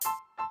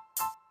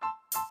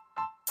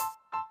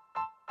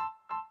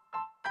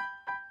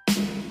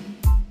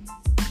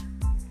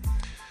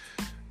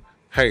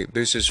Hey,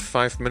 this is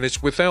 5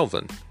 Minutes with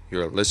Elvin.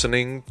 You're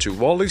listening to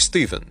Wallace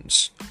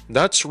Stevens.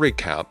 Let's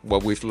recap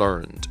what we've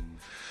learned.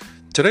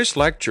 Today's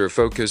lecture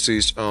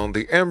focuses on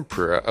the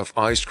Emperor of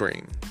Ice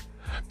Cream.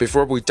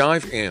 Before we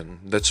dive in,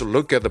 let's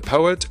look at the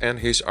poet and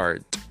his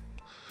art.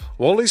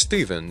 Wallace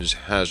Stevens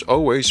has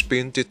always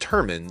been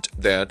determined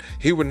that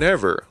he would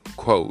never,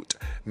 quote,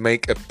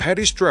 make a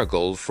petty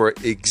struggle for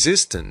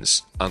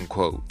existence,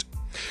 unquote.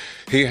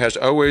 He has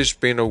always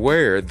been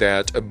aware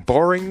that a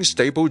boring,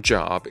 stable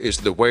job is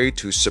the way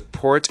to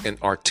support an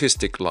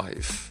artistic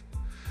life.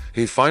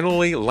 He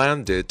finally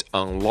landed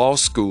on law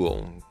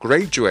school,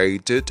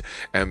 graduated,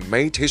 and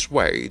made his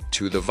way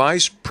to the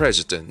vice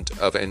president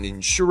of an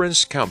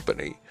insurance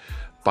company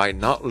by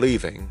not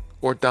living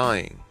or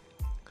dying.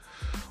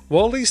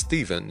 Wallace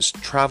Stevens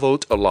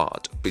traveled a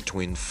lot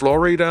between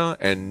Florida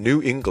and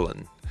New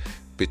England,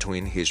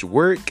 between his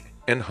work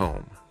and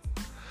home.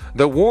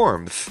 The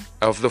warmth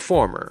of the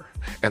former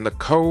and the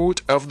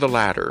cold of the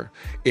latter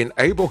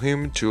enable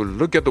him to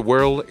look at the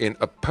world in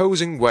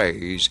opposing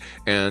ways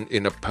and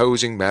in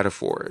opposing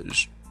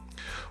metaphors.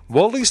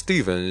 Wallace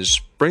Stevens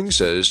brings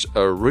us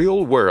a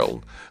real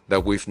world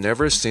that we've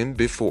never seen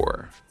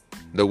before.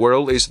 The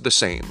world is the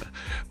same,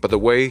 but the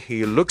way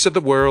he looks at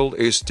the world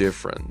is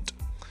different.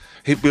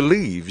 He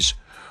believes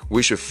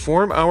we should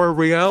form our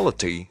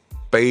reality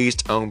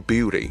based on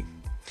beauty,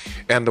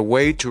 and the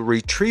way to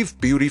retrieve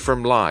beauty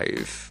from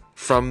life,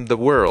 from the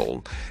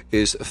world,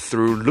 is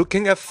through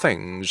looking at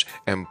things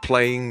and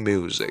playing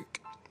music.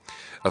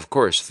 Of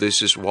course,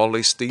 this is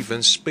Wallace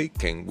Stevens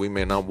speaking. We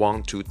may not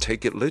want to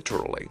take it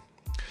literally.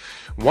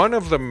 One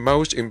of the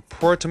most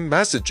important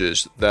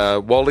messages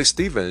that Wallace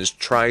Stevens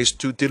tries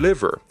to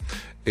deliver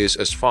is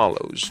as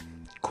follows,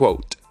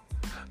 quote,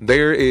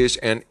 "There is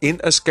an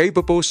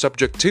inescapable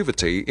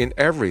subjectivity in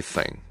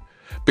everything,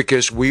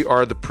 because we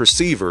are the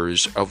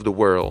perceivers of the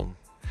world.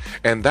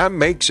 And that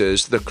makes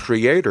us the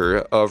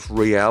creator of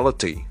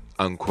reality,"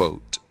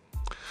 unquote.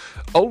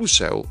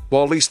 Also,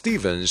 Wallace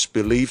Stevens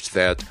believed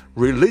that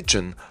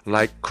religion,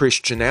 like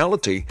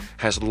Christianity,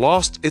 has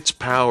lost its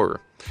power,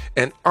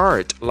 and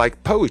art,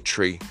 like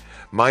poetry,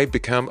 might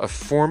become a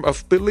form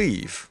of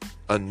belief,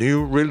 a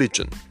new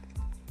religion.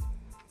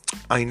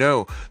 I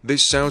know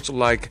this sounds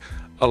like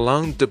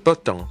Alain de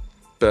Botton,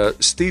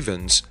 but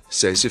Stevens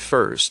says it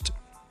first.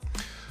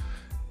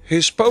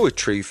 His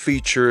poetry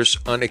features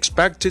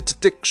unexpected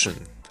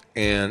diction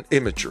and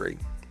imagery.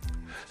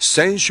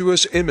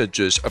 Sensuous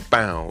images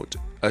abound,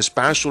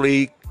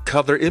 especially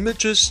color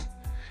images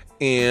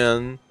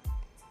and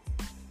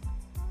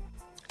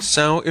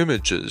sound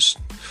images.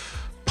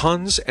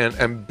 Puns and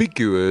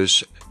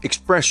ambiguous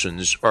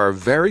expressions are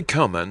very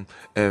common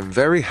and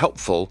very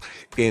helpful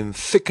in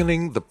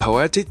thickening the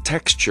poetic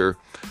texture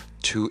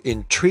to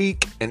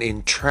intrigue and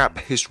entrap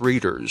his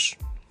readers.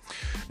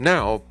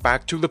 Now,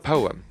 back to the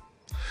poem.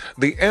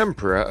 The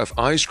Emperor of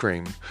Ice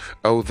Cream,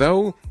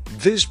 although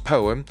this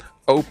poem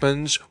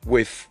opens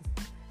with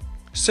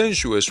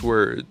sensuous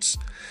words,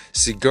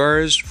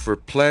 cigars for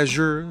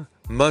pleasure,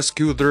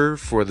 muscular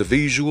for the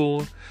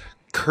visual,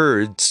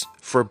 curds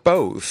for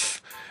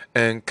both,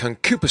 and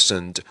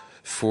concupiscent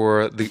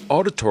for the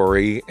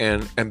auditory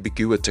and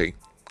ambiguity.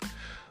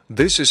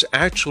 This is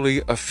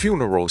actually a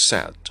funeral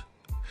set.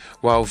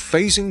 While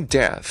facing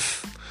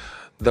death,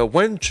 the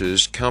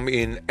wenches come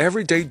in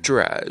everyday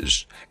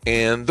dress,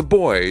 and the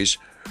boys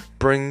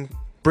bring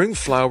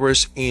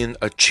flowers in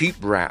a cheap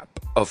wrap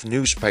of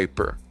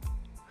newspaper.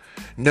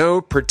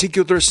 No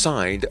particular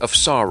sign of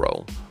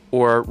sorrow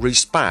or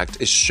respect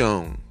is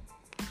shown.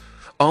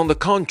 On the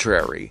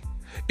contrary,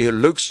 it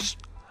looks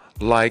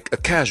like a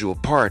casual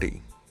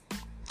party.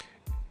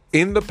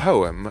 In the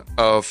poem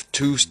of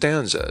 2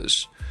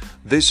 stanzas,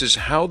 this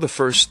is how the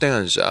first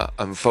stanza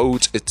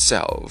unfolds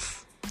itself.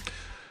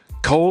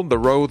 Call the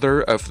roller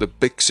of the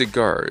big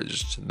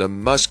cigars, the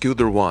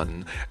muscular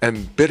one,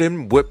 and bid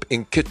him whip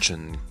in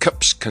kitchen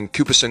cups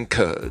concupiscent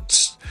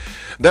curds,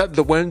 that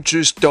the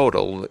wenches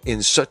dawdle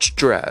in such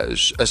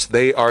dress as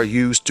they are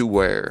used to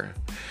wear.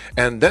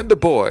 And then the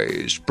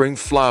boys bring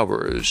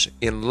flowers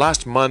in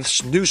last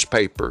month's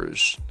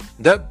newspapers.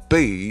 That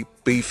be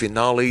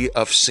finale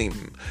of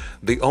Sim.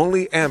 The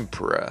only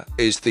emperor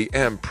is the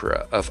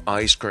Emperor of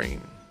Ice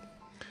Cream.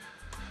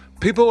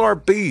 People are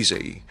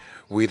busy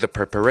with the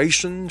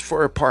preparation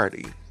for a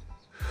party.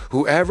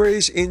 Whoever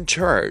is in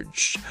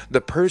charge, the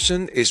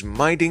person is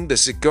minding the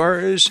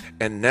cigars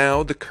and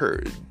now the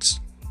curds.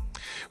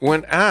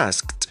 When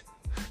asked,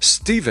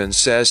 Stevens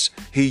says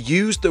he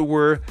used the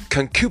word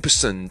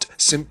concupiscent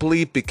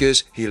simply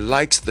because he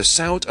likes the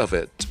sound of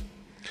it.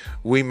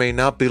 We may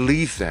not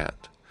believe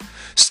that.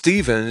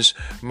 Stevens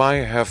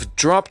might have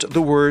dropped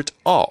the word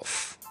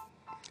off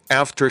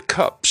after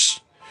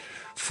cups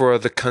for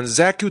the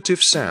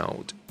consecutive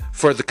sound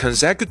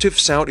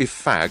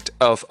effect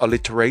of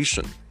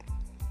alliteration.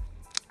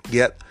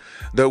 Yet,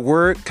 the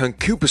word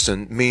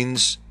concupiscent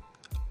means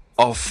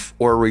of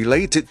or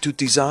related to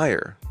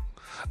desire,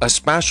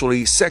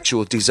 especially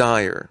sexual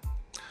desire.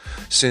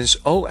 Since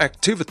all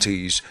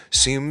activities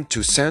seem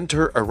to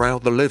center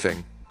around the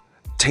living,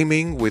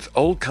 teeming with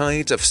all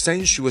kinds of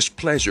sensuous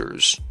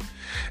pleasures.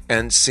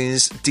 And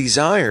since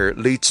desire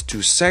leads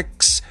to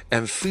sex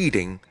and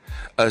feeding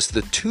as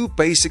the two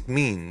basic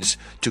means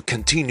to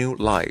continue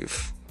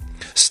life,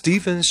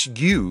 Stevens'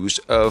 use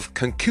of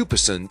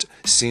concupiscent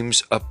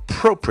seems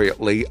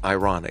appropriately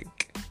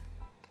ironic.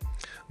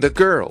 The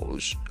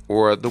girls,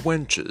 or the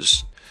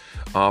wenches,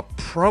 are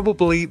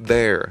probably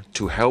there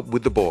to help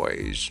with the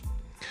boys.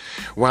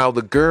 While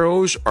the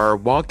girls are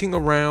walking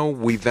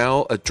around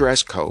without a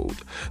dress code,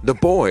 the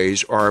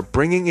boys are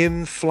bringing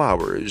in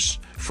flowers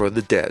for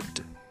the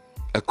dead.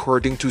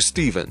 According to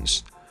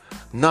Stevens,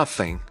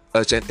 nothing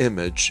as an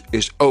image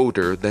is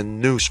older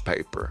than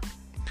newspaper.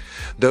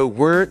 The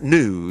word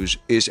news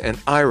is an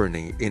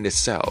irony in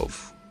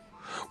itself.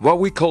 What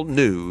we call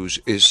news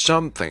is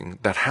something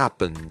that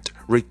happened,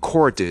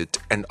 recorded,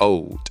 and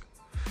old.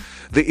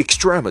 The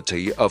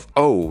extremity of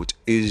old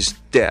is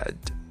dead.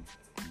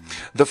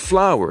 The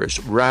flowers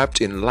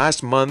wrapped in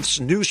last month's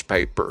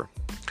newspaper,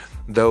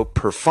 though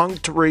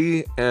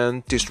perfunctory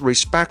and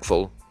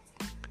disrespectful,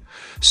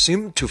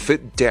 seem to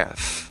fit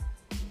death.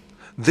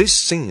 This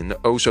scene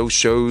also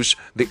shows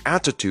the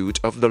attitude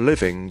of the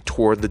living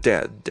toward the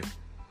dead,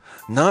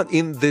 not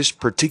in this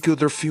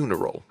particular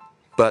funeral,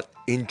 but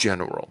in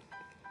general.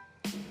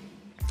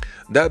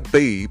 That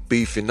be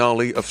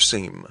finale of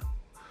seem.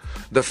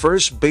 The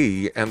first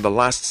be and the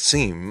last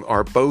seem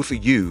are both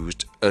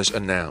used as a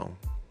noun.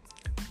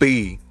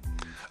 Be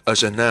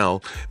as a noun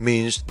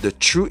means the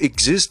true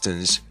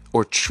existence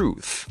or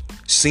truth.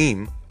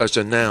 Seem as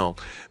a noun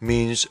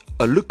means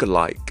a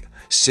look-alike,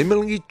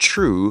 seemingly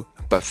true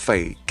but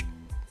fake.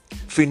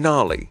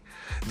 Finale,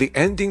 the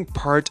ending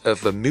part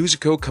of a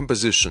musical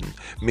composition,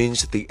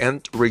 means the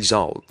end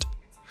result.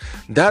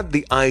 That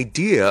the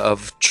idea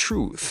of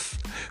truth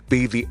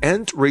be the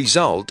end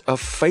result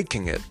of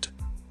faking it.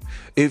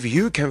 If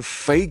you can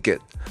fake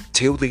it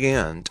till the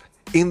end,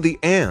 in the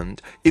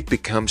end it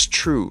becomes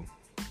true.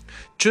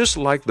 Just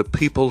like the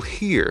people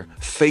here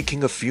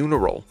faking a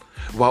funeral,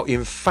 while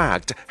in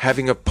fact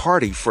having a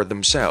party for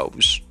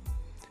themselves.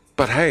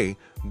 But hey,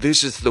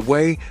 this is the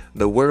way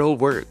the world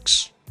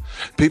works.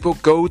 People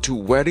go to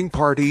wedding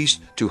parties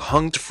to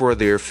hunt for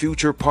their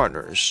future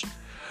partners,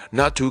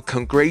 not to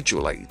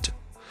congratulate.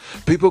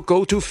 People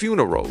go to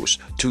funerals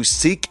to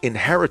seek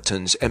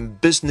inheritance and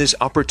business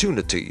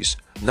opportunities,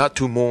 not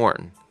to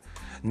mourn.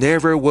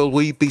 Never will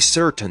we be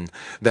certain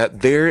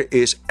that there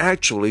is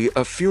actually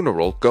a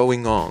funeral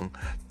going on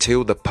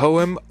till the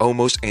poem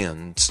almost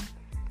ends.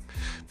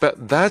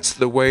 But that's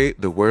the way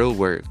the world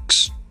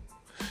works.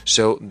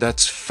 So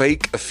let's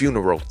fake a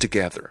funeral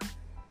together.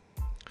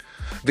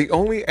 The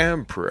only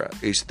emperor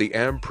is the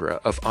emperor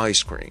of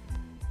ice cream.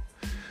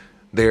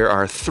 There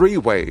are three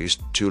ways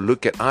to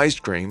look at ice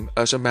cream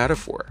as a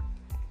metaphor.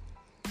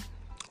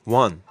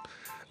 1.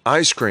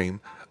 Ice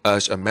cream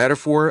as a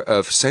metaphor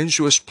of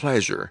sensuous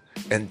pleasure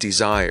and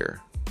desire.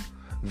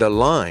 The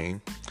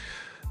line,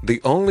 "The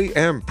only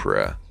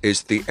emperor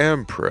is the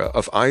emperor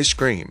of ice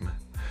cream,"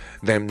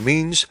 then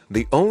means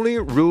the only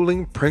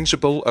ruling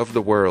principle of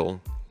the world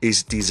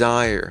is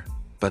desire,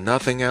 but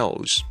nothing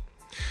else.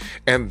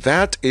 And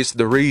that is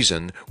the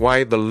reason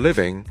why the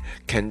living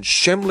can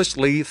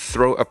shamelessly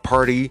throw a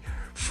party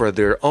for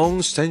their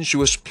own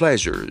sensuous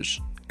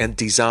pleasures and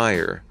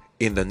desire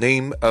in the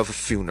name of a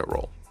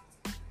funeral.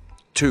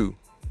 2.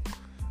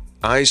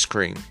 Ice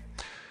cream.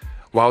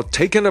 While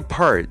taken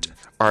apart,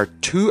 our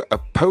two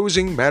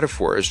opposing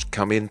metaphors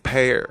come in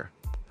pair.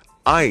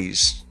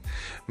 Ice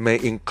may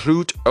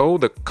include all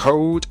the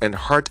cold and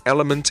hard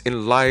elements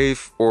in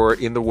life or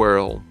in the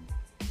world.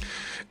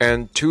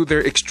 And to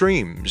their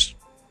extremes,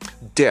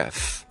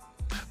 death,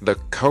 the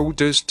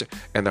coldest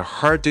and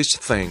the hardest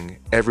thing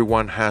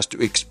everyone has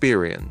to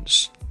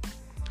experience.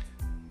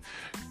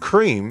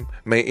 Cream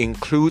may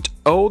include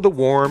all the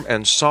warm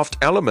and soft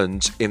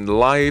elements in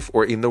life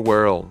or in the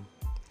world.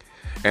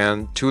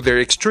 And to their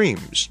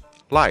extremes,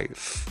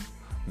 life,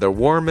 the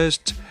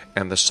warmest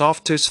and the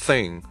softest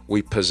thing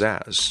we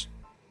possess.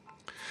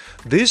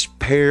 This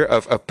pair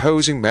of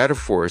opposing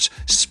metaphors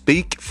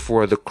speak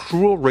for the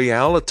cruel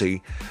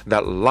reality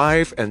that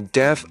life and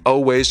death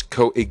always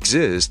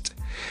coexist,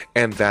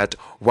 and that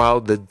while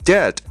the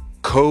dead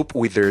cope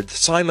with their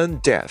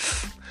silent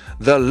death,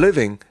 the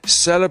living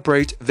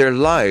celebrate their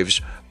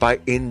lives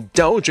by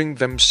indulging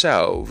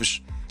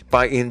themselves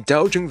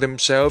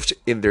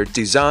in their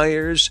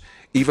desires,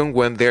 even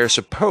when they're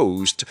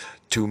supposed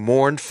to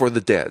mourn for the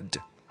dead.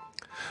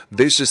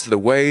 This is the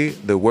way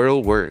the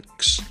world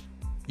works.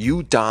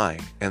 You die,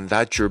 and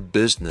that's your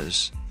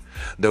business.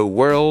 The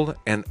world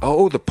and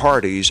all the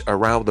parties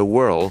around the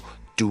world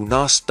do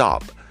not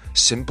stop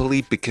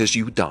simply because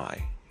you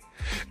die.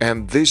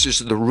 And this is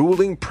the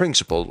ruling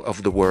principle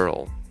of the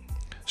world.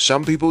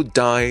 Some people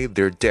die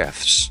their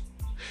deaths,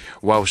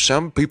 while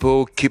some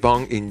people keep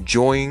on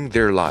enjoying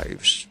their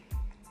lives.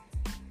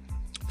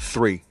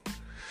 3.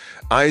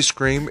 Ice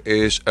cream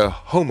is a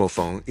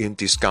homophone in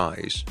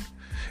disguise.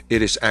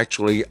 It is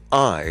actually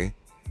I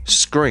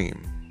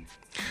scream.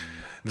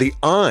 The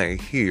I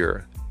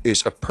here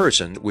is a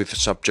person with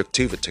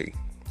subjectivity.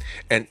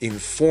 an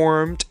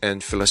informed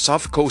and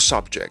philosophical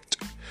subject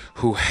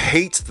who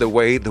hates the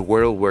way the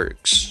world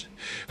works,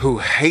 who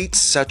hates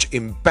such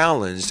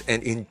imbalance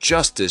and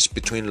injustice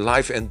between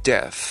life and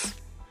death,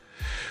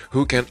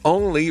 who can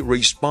only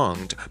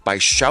respond by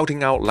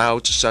shouting out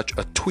loud such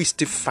a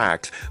twisted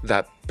fact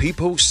that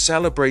people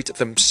celebrate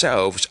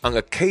themselves on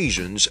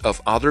occasions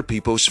of other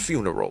people's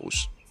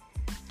funerals.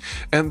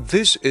 And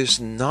this is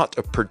not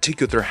a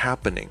particular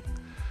happening.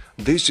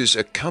 This is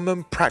a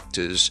common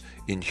practice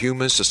in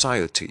human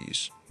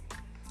societies.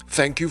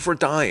 Thank you for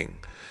dying,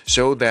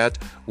 so that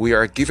we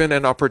are given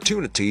an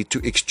opportunity to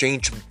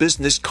exchange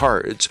business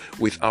cards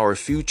with our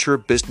future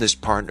business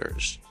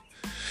partners,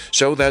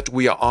 so that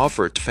we are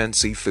offered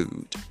fancy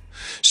food,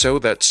 so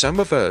that some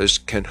of us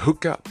can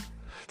hook up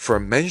for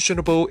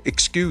mentionable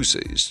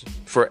excuses,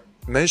 for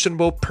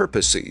mentionable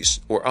purposes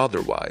or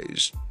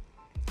otherwise.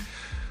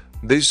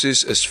 This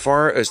is as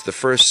far as the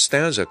first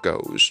stanza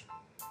goes,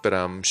 but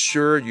I'm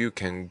sure you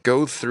can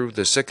go through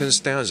the second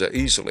stanza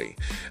easily.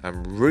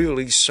 I'm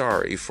really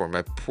sorry for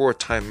my poor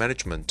time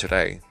management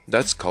today.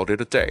 Let's call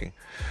it a day.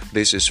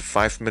 This is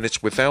 5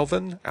 Minutes with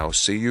Alvin. I'll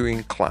see you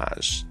in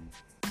class.